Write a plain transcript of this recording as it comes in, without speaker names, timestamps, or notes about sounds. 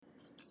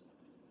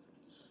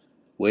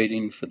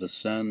waiting for the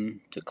sun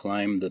to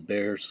climb the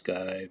bare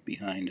sky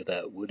behind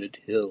that wooded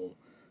hill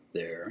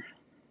there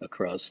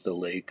across the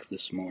lake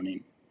this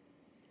morning,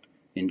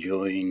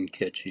 enjoying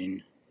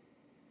catching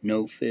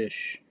no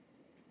fish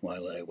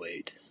while I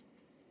wait.